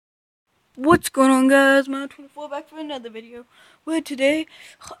What's going on, guys? Mano24 back for another video. Where today,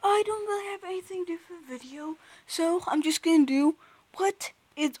 I don't really have anything to do for the video, so I'm just gonna do what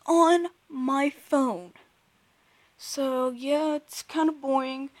is on my phone. So yeah, it's kind of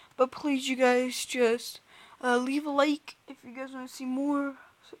boring, but please, you guys, just leave a like if you guys want to see more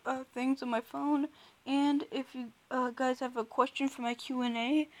things on my phone, and if you guys have a question for my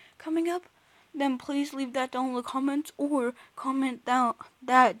Q&A coming up, then please leave that down in the comments or comment down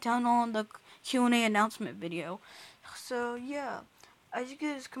on the Q&A announcement video. So yeah, as you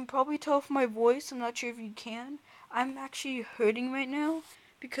guys can probably tell from my voice, I'm not sure if you can, I'm actually hurting right now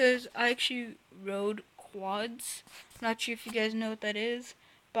because I actually rode quads. Not sure if you guys know what that is,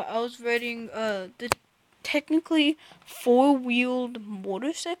 but I was riding the technically four-wheeled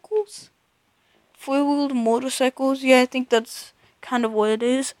motorcycles. Four-wheeled motorcycles, yeah, I think that's kind of what it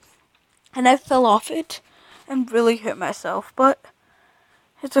is. And I fell off it and really hurt myself, but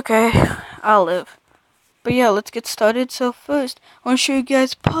it's okay. I'll live. But yeah, let's get started. So first, I want to show you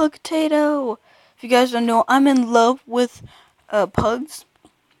guys Pugtato. If you guys don't know, I'm in love with pugs.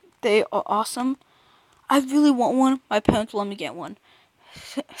 They are awesome. I really want one. My parents let me get one.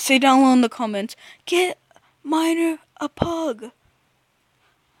 Say down below in the comments, get Miner a pug.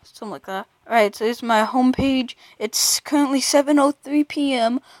 Something like that. Alright, so this is my homepage. It's currently 7:03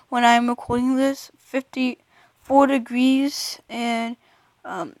 p.m. when I'm recording this. 54 degrees and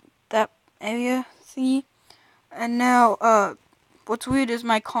that area thingy. And now, what's weird is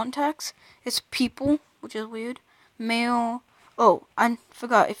my contacts. It's people, which is weird. Mail. Oh, I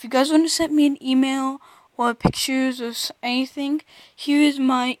forgot. If you guys want to send me an email or pictures or anything, here is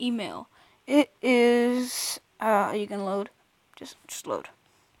my email. It is. Are you gonna load? Just load.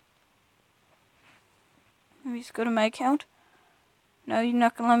 Let me just go to my account. No, you're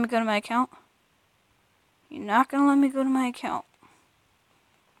not gonna let me go to my account. You're not gonna let me go to my account.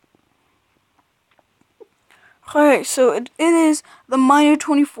 Alright, so it is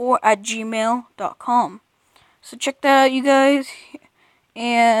theminer24@gmail.com. So check that out, you guys.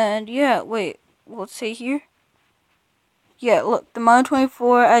 And yeah, wait, let's say here. Yeah, look,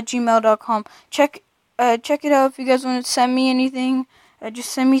 theminer24@gmail.com. Check it out if you guys want to send me anything.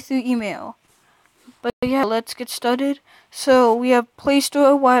 Just send me through email. But yeah, let's get started. So we have Play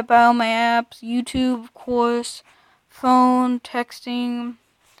Store, where I buy all my apps, YouTube, of course, phone, texting,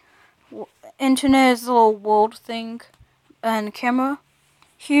 internet is a little world thing, and camera.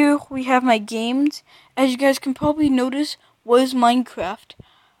 Here we have my games. As you guys can probably notice, was Minecraft.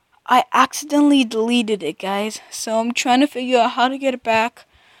 I accidentally deleted it, guys, so I'm trying to figure out how to get it back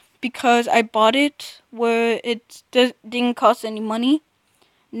because I bought it where it didn't cost any money.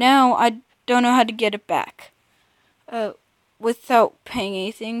 Now I don't know how to get it back without paying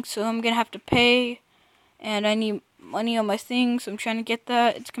anything, so I'm gonna have to pay, and I need money on my things, so I'm trying to get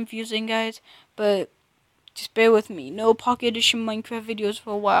that. It's confusing, guys, but just bear with me. No Pocket Edition Minecraft videos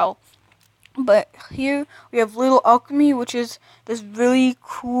for a while. But here we have Little Alchemy, which is this really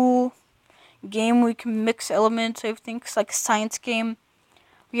cool game where you can mix elements, everything. It's like a science game.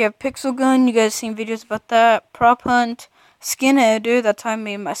 We have Pixel Gun, you guys seen videos about that. Prop Hunt, Skin Editor, that's how I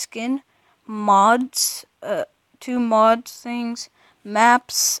made my skin. Mods, 2 mods things.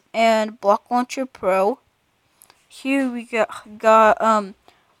 Maps, and Block Launcher Pro. Here we got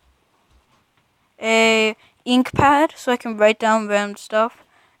a ink pad, so I can write down random stuff.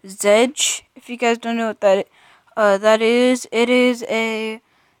 Zedge, if you guys don't know what that is, it is a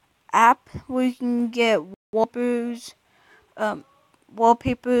app where you can get wallpapers,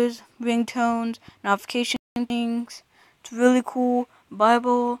 ringtones, notification things. It's really cool.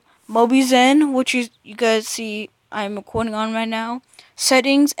 Bible, Mobizen, which is you guys see I'm recording on right now.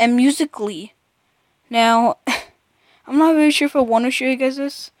 Settings and Musically. Now, I'm not really sure if I want to show you guys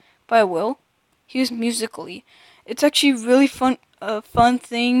this, but I will. Here's Musically. It's actually really fun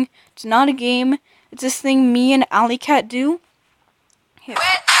thing. It's not a game. It's this thing me and Alley Cat do. Here.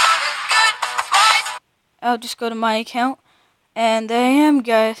 I'll just go to my account, and there I am,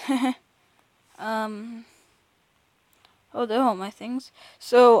 guys. Oh, there are all my things.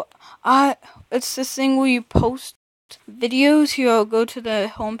 So it's this thing where you post videos. Here, I'll go to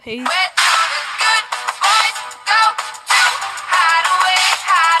the homepage.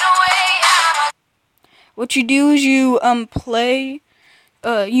 What you do is you play,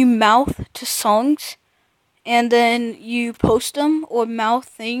 you mouth to songs, and then you post them or mouth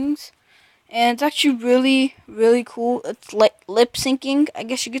things, and it's actually really, really cool. It's like lip syncing, I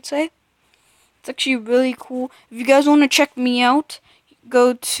guess you could say. It's actually really cool. If you guys want to check me out,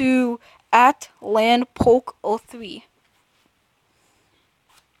 go to @landpoke03.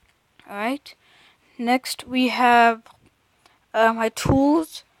 Alright. Next we have my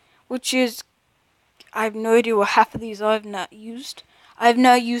tools, which is, I have no idea what half of these I've not used. I've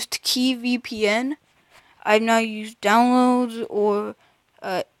not used KeyVPN. I've not used downloads or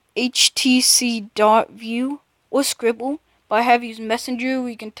HTC.view or Scribble, but I have used Messenger where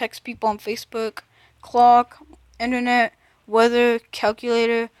you can text people on Facebook, clock, internet, weather,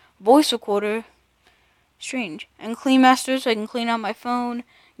 calculator, voice recorder, strange, and Clean Master so I can clean out my phone,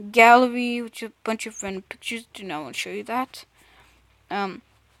 gallery, which is a bunch of random pictures, do not want to show you that.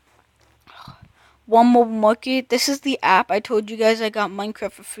 One Mobile Market, this is the app I told you guys I got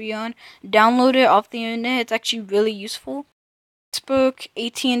Minecraft for free on. Download it off the internet, it's actually really useful. Facebook,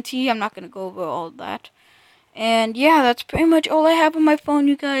 AT&T, I'm not going to go over all of that. And yeah, that's pretty much all I have on my phone,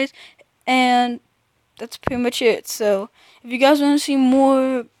 you guys. And that's pretty much it. So if you guys want to see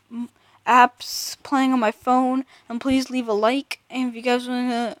more apps playing on my phone, then please leave a like. And if you guys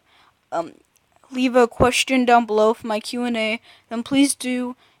want to leave a question down below for my Q&A, then please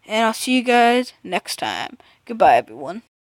do. And I'll see you guys next time. Goodbye, everyone.